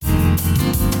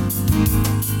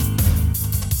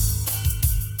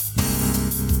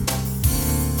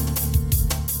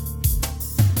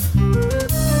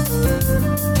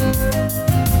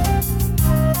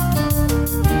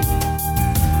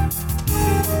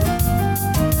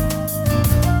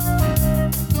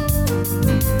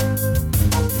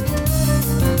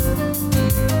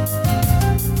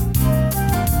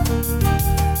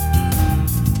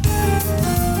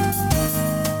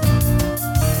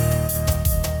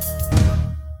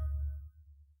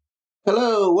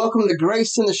Welcome to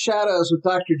Grace in the Shadows with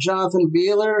Dr. Jonathan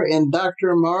Beeler and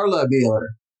Dr. Marla Beeler.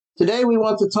 Today we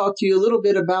want to talk to you a little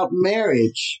bit about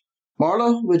marriage.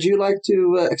 Marla, would you like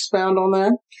to expound on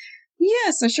that?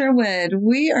 Yes, I sure would.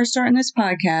 We are starting this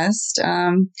podcast.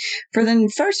 For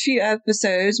the first few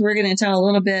episodes, we're going to tell a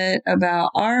little bit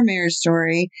about our marriage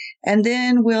story, and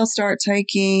then we'll start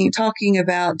talking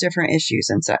about different issues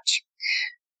and such.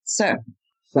 So,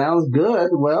 sounds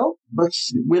good. Well,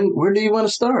 where do you want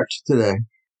to start today?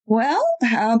 Well,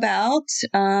 how about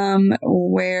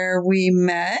where we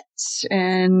met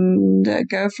and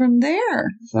go from there?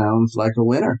 Sounds like a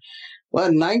winner.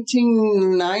 Well, in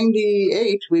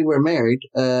 1998, we were married.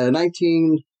 In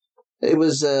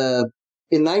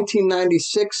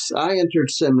 1996, I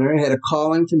entered seminary, had a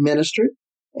calling to ministry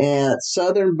at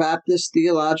Southern Baptist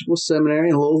Theological Seminary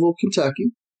in Louisville,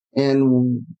 Kentucky.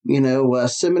 And,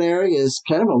 seminary is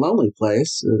kind of a lonely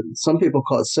place. Some people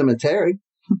call it cemetery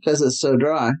because it's so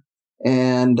dry.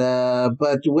 And,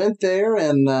 but went there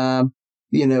and,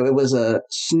 it was a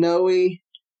snowy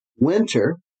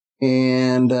winter.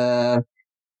 And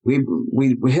we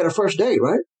had our first date,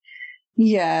 right?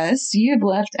 Yes, you had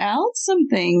left out some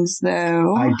things,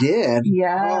 though. I did?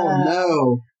 Yeah. Oh,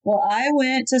 no. Well, I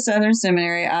went to Southern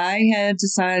Seminary. I had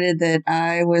decided that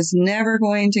I was never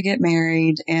going to get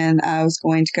married and I was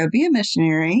going to go be a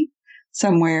missionary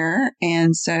somewhere.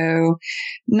 And so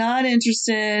not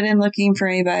interested in looking for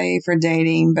anybody for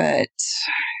dating, but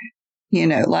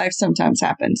life sometimes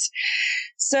happens.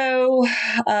 So,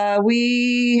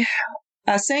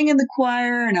 I sang in the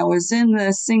choir and I was in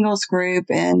the singles group.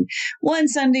 And one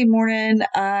Sunday morning,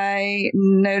 I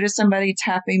noticed somebody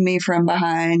tapping me from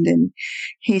behind and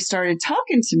he started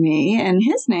talking to me and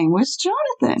his name was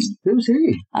Jonathan. Who's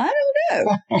he? I don't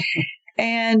know.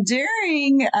 And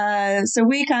so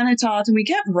we kind of talked and we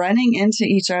kept running into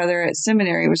each other at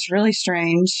seminary. It was really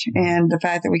strange. And the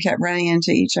fact that we kept running into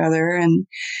each other and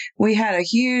we had a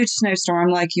huge snowstorm,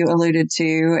 like you alluded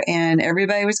to, and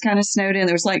everybody was kind of snowed in.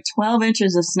 There was like 12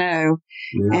 inches of snow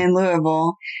in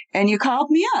Louisville. And you called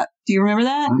me up. Do you remember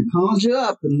that? I called you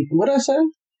up. And what did I say?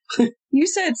 You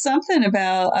said something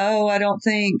about, I don't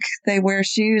think they wear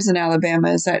shoes in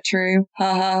Alabama. Is that true?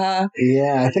 Ha, ha, ha.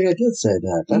 Yeah, I think I did say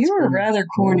that. You were rather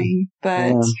corny,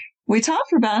 but we talked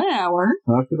for about an hour.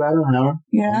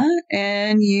 Yeah,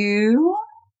 and you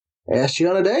asked you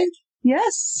on a date?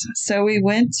 Yes. So we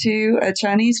went to a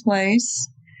Chinese place,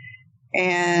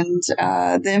 and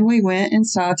then we went and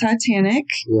saw Titanic.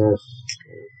 Yes.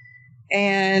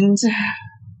 And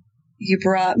you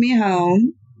brought me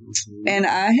home. And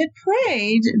I had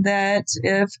prayed that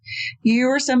if you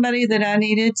were somebody that I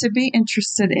needed to be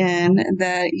interested in,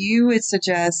 that you would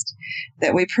suggest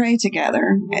that we pray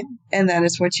together. And that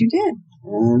is what you did.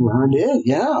 And I did,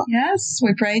 yeah. Yes,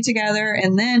 we prayed together.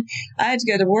 And then I had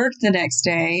to go to work the next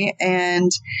day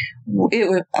and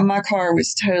my car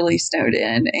was totally snowed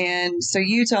in. And so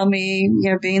you told me,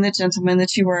 being the gentleman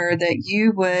that you were, that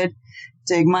you would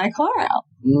dig my car out.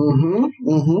 Mm-hmm.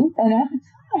 Mm-hmm. And at the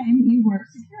time, you were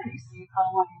security, so you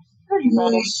called one of your security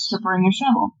buddies to bring a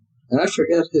shovel. And I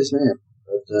forget his name,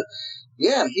 but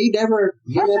he never.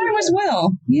 I thought it was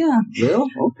Will. Yeah. Will?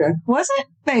 Okay. Was it?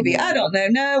 Maybe. I don't know.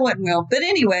 No, it wasn't Will. But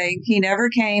anyway, he never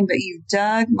came, but you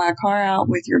dug my car out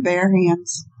with your bare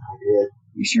hands. I did.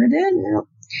 You sure did? Yeah.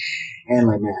 And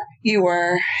my man. You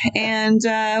were. And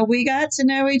we got to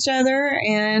know each other,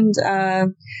 and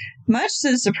much to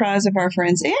the surprise of our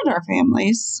friends and our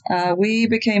families, we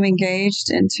became engaged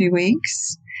in 2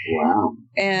 weeks. Wow.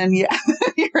 And yeah,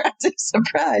 you're at the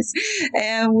surprise.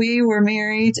 And we were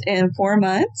married in 4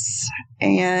 months.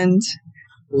 And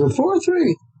was it 4 or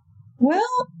 3? Well,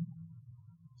 I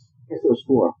guess it was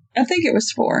 4. I think it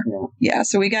was 4. Yeah.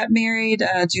 So we got married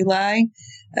July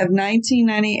of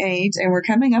 1998, and we're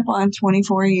coming up on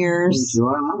 24 years.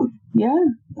 Yeah.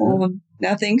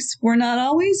 Now things were not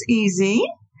always easy.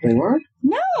 They weren't?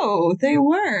 No, they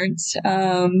weren't.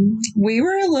 We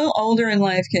were a little older in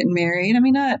life getting married. I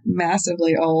mean, not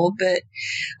massively old, but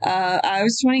I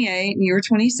was 28 and you were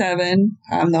 27.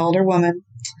 I'm the older woman.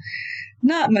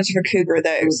 Not much of a cougar,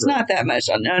 though. It's not that much.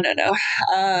 No.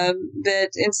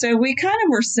 And so we kind of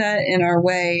were set in our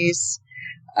ways.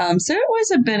 So it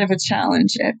was a bit of a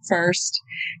challenge at first.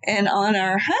 And on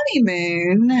our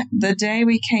honeymoon, the day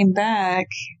we came back,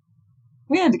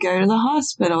 we had to go to the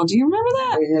hospital. Do you remember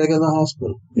that? We had to go to the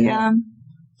hospital. Yeah.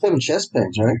 Having chest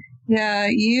pains, right? Yeah,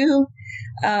 you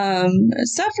have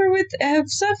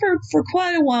suffered for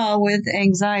quite a while with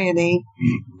anxiety,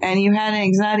 and you had an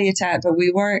anxiety attack, but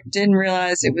we didn't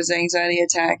realize it was an anxiety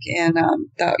attack, and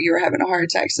thought you were having a heart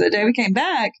attack. So the day we came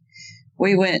back,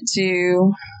 we went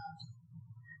to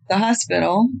the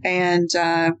hospital and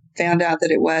found out that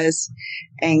it was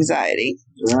anxiety.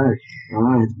 Right.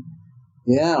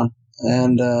 Yeah.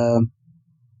 And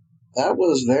that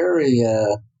was very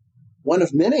one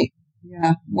of many.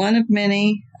 Yeah, one of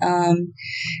many.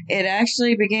 It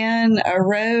actually began a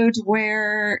road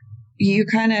where you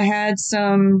kind of had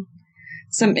some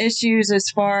issues as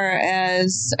far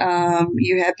as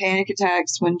you had panic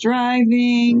attacks when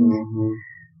driving.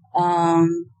 Mm-hmm.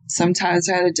 Sometimes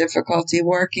had a difficulty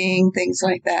working, things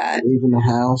like that. Leaving the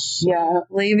house. Yeah,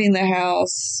 leaving the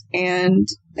house. And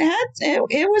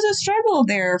it was a struggle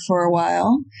there for a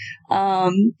while.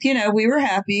 We were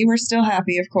happy. We're still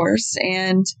happy, of course.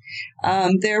 And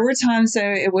there were times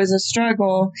though it was a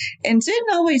struggle and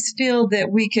didn't always feel that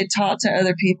we could talk to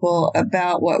other people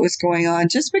about what was going on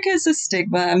just because of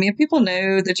stigma. I mean, if people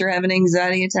know that you're having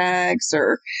anxiety attacks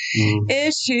or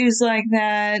issues like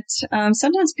that,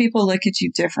 sometimes people look at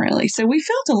you differently. So we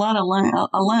felt a lot alone.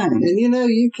 And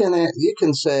you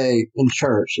can say in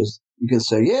church, you can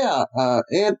say, yeah,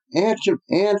 Aunt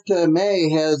May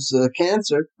has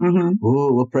cancer. Mm-hmm.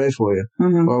 Ooh, we'll pray for you.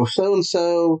 Mm-hmm. Or so and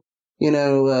so,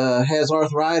 has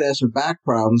arthritis or back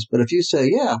problems. But if you say,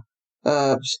 yeah,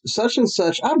 such and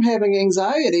such, I'm having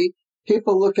anxiety,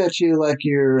 people look at you like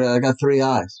you're got three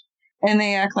eyes. And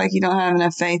they act like you don't have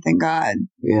enough faith in God.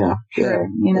 Yeah, true.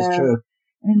 That's true.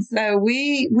 And so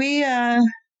we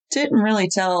didn't really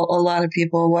tell a lot of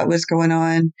people what was going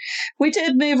on. We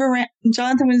did move around.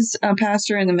 Jonathan was a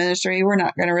pastor in the ministry. We're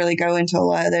not going to really go into a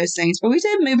lot of those things, but we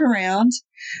did move around.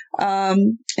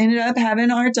 Ended up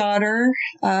having our daughter,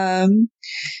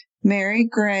 Mary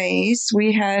Grace.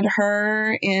 We had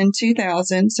her in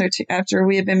 2000. So after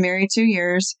we had been married 2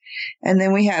 years, and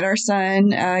then we had our son,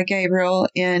 Gabriel,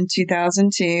 in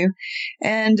 2002.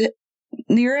 And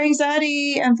your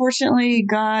anxiety, unfortunately,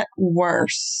 got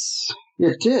worse.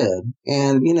 It did.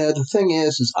 And, the thing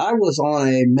is I was on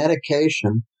a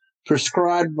medication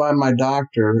prescribed by my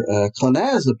doctor,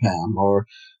 clonazepam, or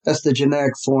that's the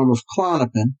generic form of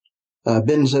Klonopin,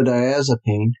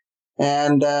 benzodiazepine.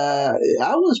 And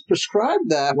I was prescribed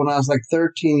that when I was like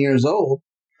 13 years old,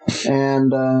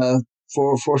 and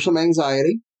for some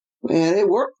anxiety. And it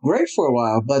worked great for a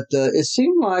while, but it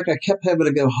seemed like I kept having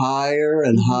to go higher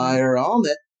and higher on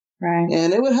it. Right.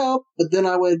 And it would help, but then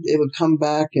it would come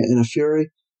back in a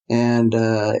fury, and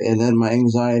then my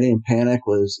anxiety and panic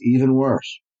was even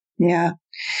worse. Yeah.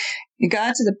 You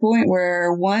got to the point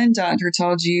where one doctor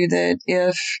told you that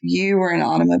if you were in an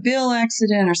automobile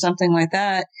accident or something like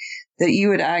that you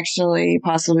would actually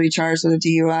possibly be charged with a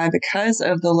DUI because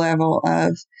of the level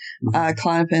of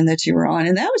Klonopin that you were on.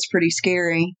 And that was pretty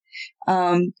scary.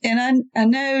 And I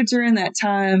know during that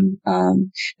time,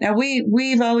 now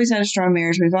we've always had a strong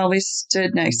marriage. We've always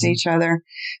stood next to each other.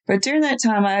 But during that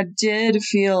time, I did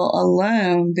feel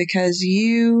alone because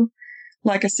you,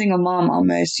 like a single mom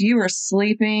almost, you were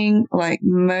sleeping like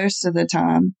most of the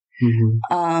time.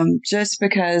 Just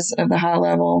because of the high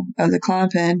level of the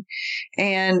Klonopin.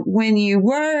 And when you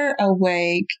were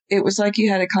awake, it was like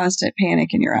you had a constant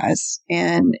panic in your eyes.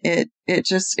 And it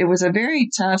was a very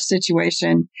tough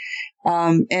situation.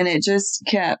 And it just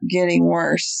kept getting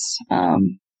worse. I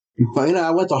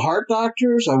went to heart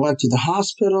doctors. I went to the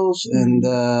hospitals. And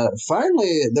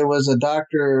finally, there was a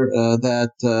doctor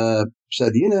that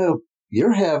said,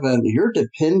 you're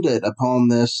dependent upon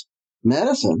this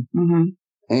medicine.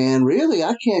 And really,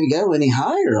 I can't go any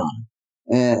higher on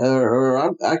it, or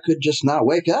I could just not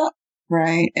wake up.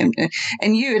 Right.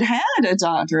 And you had a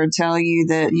doctor tell you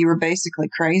that you were basically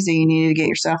crazy. You needed to get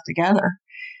yourself together.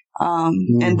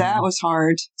 And that was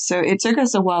hard. So it took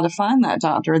us a while to find that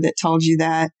doctor that told you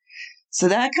that. So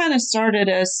that kind of started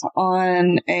us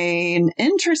on an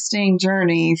interesting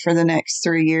journey for the next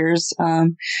 3 years.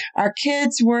 Our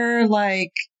kids were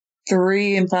like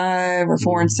 3 and 5 or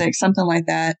 4 and 6, something like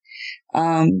that.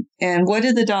 And what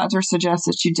did the doctor suggest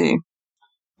that you do?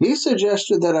 He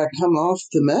suggested that I come off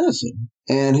the medicine,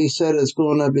 and he said it's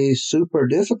going to be super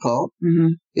difficult.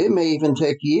 It may even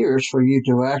take years for you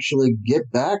to actually get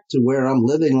back to where I'm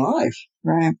living life.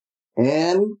 Right.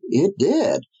 And it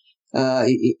did.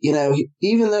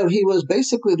 Even though he was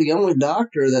basically the only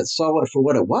doctor that saw it for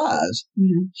what it was,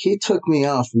 he took me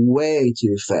off way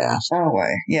too fast. Oh,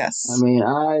 way. Yes. I mean,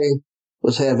 I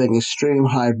was having extreme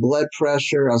high blood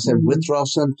pressure. I was having withdrawal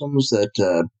symptoms,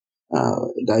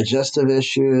 digestive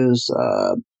issues,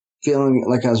 feeling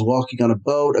like I was walking on a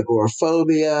boat,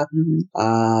 agoraphobia,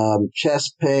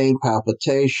 chest pain,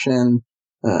 palpitation,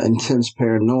 intense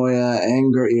paranoia,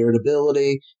 anger,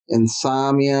 irritability,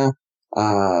 insomnia.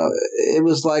 It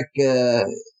was like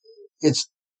it's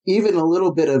even a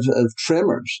little bit of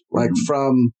tremors, like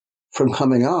from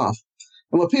coming off.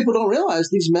 And what people don't realize,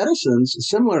 these medicines,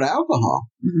 similar to alcohol,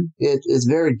 it's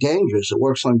very dangerous. It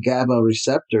works on GABA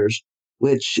receptors,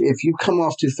 which if you come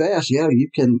off too fast, you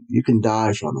can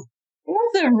die from it. It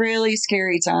was a really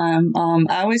scary time.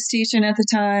 I was teaching at the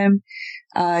time.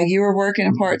 You were working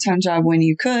a part-time job when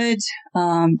you could.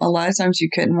 A lot of times you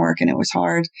couldn't work and it was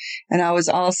hard. And I was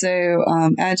also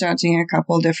adjuncting a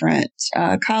couple of different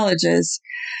colleges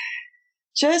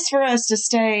just for us to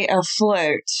stay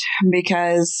afloat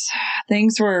because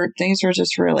things were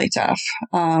just really tough.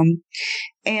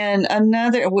 And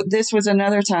this was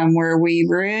another time where we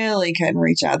really couldn't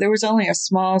reach out. There was only a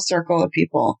small circle of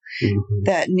people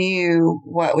that knew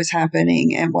what was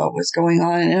happening and what was going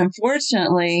on. And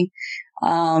unfortunately,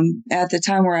 at the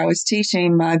time where I was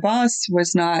teaching, my boss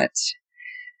was not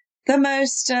the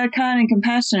most kind and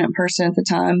compassionate person at the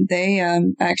time. They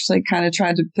actually kind of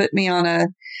tried to put me on a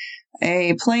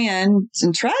plan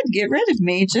and tried to get rid of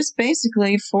me just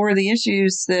basically for the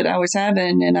issues that I was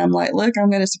having. And I'm like, look,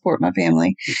 I'm going to support my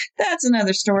family. That's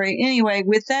another story. Anyway,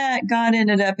 with that, God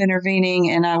ended up intervening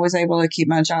and I was able to keep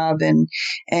my job and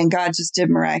God just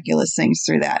did miraculous things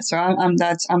through that. So I'm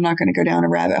not going to go down a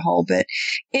rabbit hole, but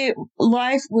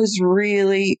life was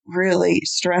really, really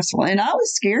stressful. And I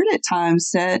was scared at times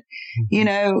that,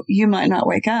 you might not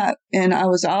wake up. And I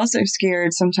was also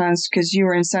scared sometimes because you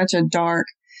were in such a dark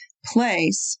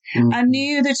place. I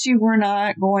knew that you were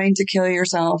not going to kill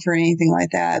yourself or anything like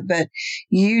that, but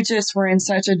you just were in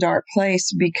such a dark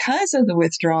place because of the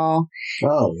withdrawal.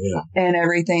 Oh, yeah. And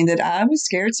everything that I was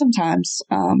scared sometimes.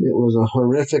 It was a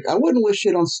horrific, I wouldn't wish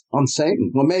it on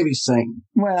Satan. Well, maybe Satan.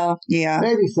 Well, yeah.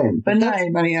 Maybe Satan. But not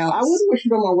anybody else. I wouldn't wish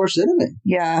it on my worst enemy.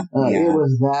 Yeah. It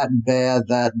was that bad,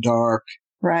 that dark.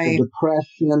 Right. The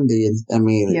depression,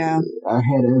 I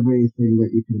had everything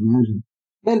that you can imagine.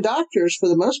 And doctors, for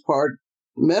the most part,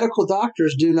 medical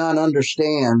doctors do not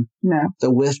understand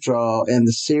the withdrawal and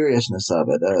the seriousness of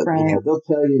it. Right. They'll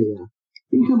tell you,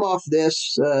 you can come off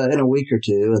this in a week or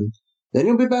two, and then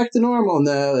you'll be back to normal.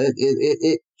 No,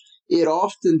 it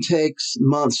often takes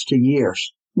months to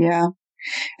years. Yeah.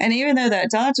 And even though that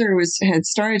doctor had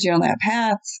started you on that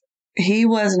path, he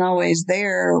wasn't always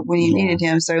there when you needed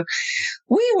him. So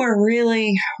we were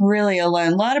really, really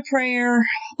alone. A lot of prayer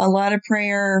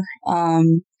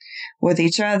with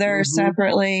each other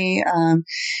separately.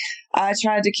 I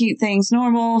tried to keep things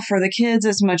normal for the kids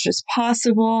as much as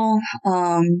possible.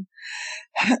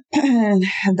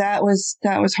 That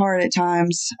was hard at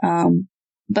times.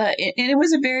 But it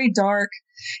was a very dark,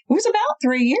 it was about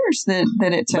 3 years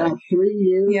that it took. About 3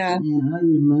 years? Yeah. And I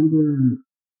remember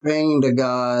praying to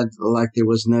God like there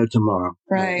was no tomorrow.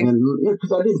 Right. And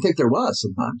because I didn't think there was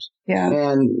sometimes. Yeah.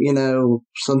 And,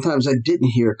 sometimes I didn't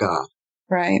hear God.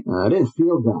 Right. I didn't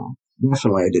feel God.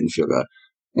 Definitely I didn't feel God.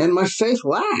 And my faith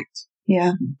lacked.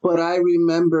 Yeah. But I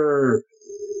remember,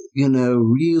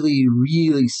 really,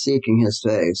 really seeking his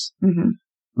face.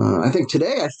 I think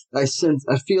today I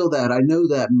feel that, I know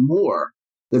that more,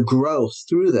 the growth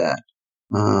through that.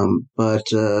 But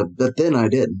then I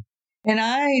didn't. And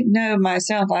I know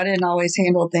myself, I didn't always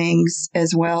handle things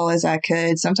as well as I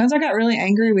could. Sometimes I got really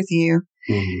angry with you.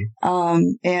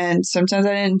 And sometimes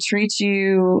I didn't treat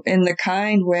you in the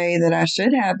kind way that I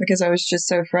should have because I was just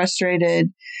so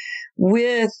frustrated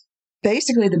with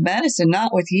basically the medicine,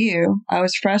 not with you. I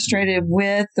was frustrated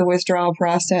with the withdrawal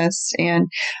process.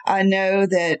 And I know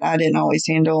that I didn't always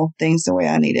handle things the way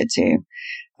I needed to.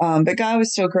 But God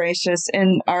was still gracious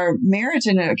and our marriage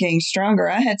ended up getting stronger.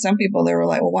 I had some people that were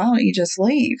like, well, why don't you just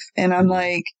leave? And I'm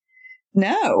like,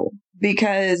 no,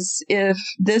 because if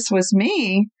this was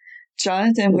me,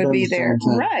 Jonathan would be there.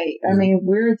 Right. I mean,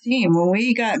 we're a team. When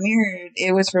we got married,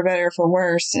 it was for better or for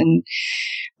worse. And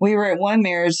we were at one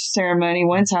marriage ceremony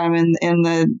one time and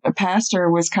the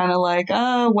pastor was kind of like,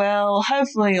 oh, well,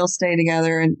 hopefully you'll stay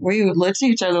together. And we would look at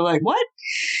each other like, what?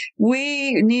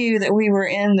 We knew that we were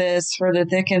in this for the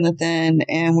thick and the thin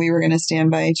and we were going to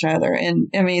stand by each other. And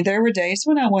I mean, there were days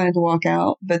when I wanted to walk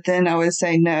out, but then I would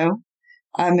say, no,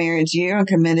 I married you. I'm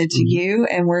committed to you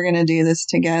and we're going to do this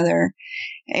together.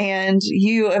 And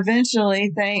you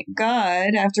eventually, thank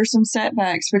God, after some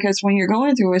setbacks, because when you're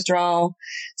going through withdrawal,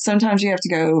 sometimes you have to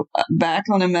go back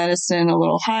on the medicine a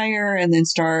little higher and then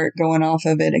start going off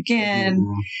of it again.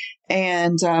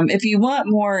 And if you want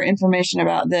more information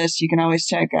about this, you can always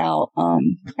check out our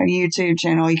YouTube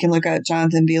channel. You can look up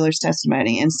Jonathan Buehler's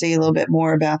testimony and see a little bit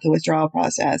more about the withdrawal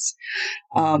process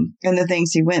and the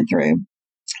things he went through.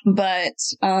 But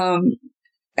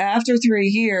after 3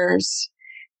 years,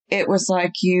 it was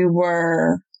like you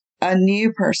were a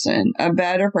new person, a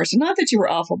better person. Not that you were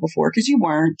awful before, because you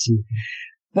weren't.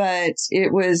 But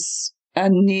it was a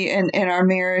new, and our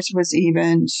marriage was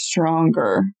even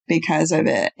stronger because of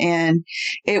it. And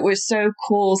it was so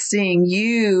cool seeing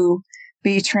you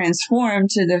be transformed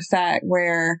to the fact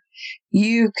where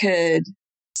you could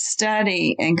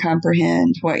study and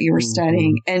comprehend what you were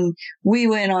studying. And we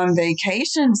went on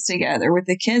vacations together with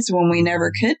the kids when we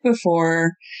never could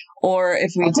before. Or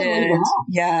if we did,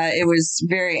 it was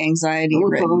very anxiety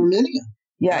ridden.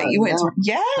 Yeah, you went to,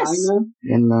 yes. China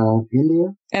and India.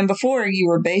 And before you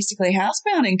were basically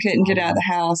housebound and couldn't get out of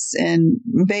the house. And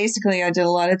basically I did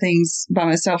a lot of things by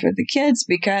myself with the kids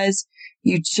because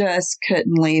you just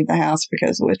couldn't leave the house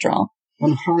because of withdrawal.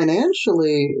 And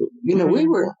financially,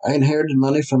 I inherited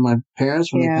money from my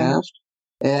parents when they passed.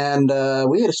 And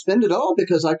we had to spend it all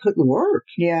because I couldn't work.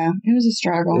 Yeah, it was a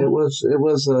struggle.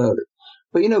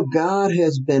 But God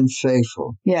has been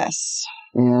faithful. Yes.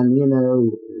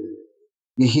 And,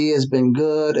 He has been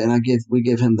good, and we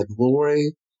give Him the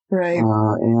glory. Right.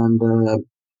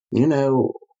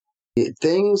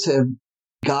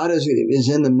 God is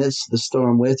in the midst of the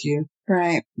storm with you.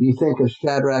 Right. You think of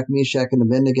Shadrach, Meshach, and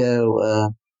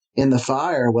Abednego in the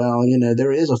fire. Well,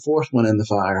 there is a fourth one in the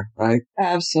fire, right?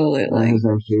 Absolutely. His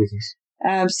name's Jesus.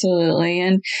 Absolutely.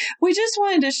 And we just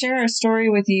wanted to share a story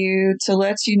with you to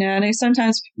let you know. I know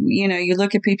sometimes, you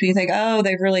look at people, you think, oh,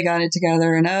 they've really got it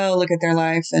together, and oh, look at their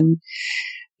life. And,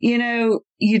 you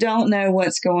don't know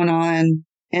what's going on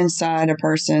inside a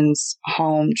person's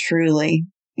home truly,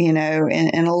 and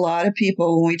a lot of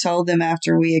people, when we told them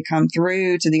after we had come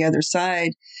through to the other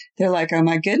side, they're like, oh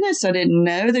my goodness, I didn't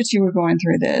know that you were going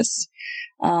through this.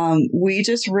 We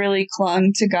just really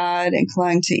clung to God and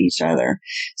clung to each other.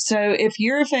 So if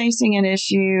you're facing an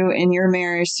issue in your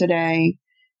marriage today,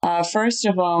 first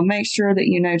of all, make sure that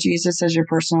you know Jesus as your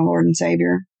personal Lord and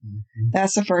Savior. Mm-hmm.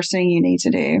 That's the first thing you need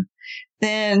to do.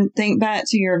 Then think back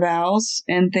to your vows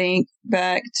and think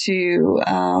back to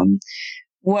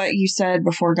what you said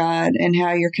before God and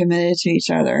how you're committed to each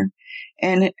other.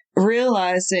 And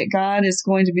realize that God is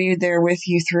going to be there with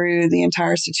you through the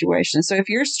entire situation. So if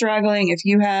you're struggling, if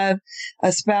you have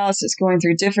a spouse that's going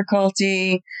through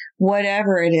difficulty,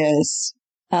 whatever it is,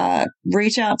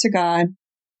 reach out to God,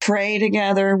 pray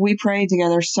together. We prayed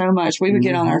together so much. We would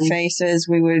get on our faces.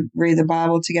 We would read the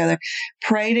Bible together,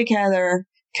 pray together,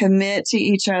 commit to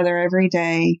each other every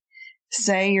day.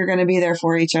 Say you're going to be there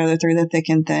for each other through the thick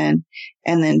and thin,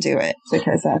 and then do it,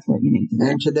 because that's what you need to do.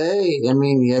 And today,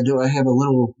 do I have a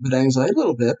little bit of anxiety? A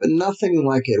little bit, but nothing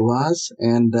like it was.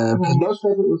 And because most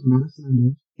of it was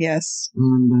medicine. Yes.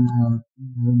 And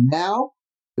now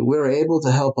we're able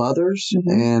to help others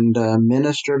and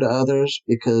minister to others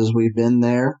because we've been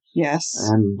there. Yes.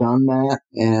 And done that.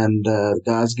 And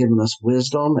God's given us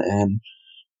wisdom. And,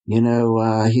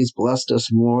 He's blessed us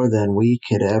more than we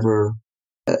could ever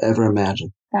imagine.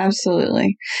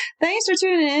 Absolutely. Thanks for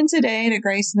tuning in today to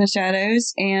Grace in the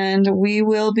Shadows, and we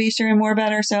will be sharing more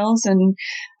about ourselves and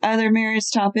other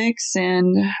marriage topics,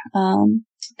 and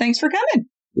thanks for coming.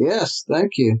 Yes,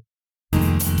 thank you.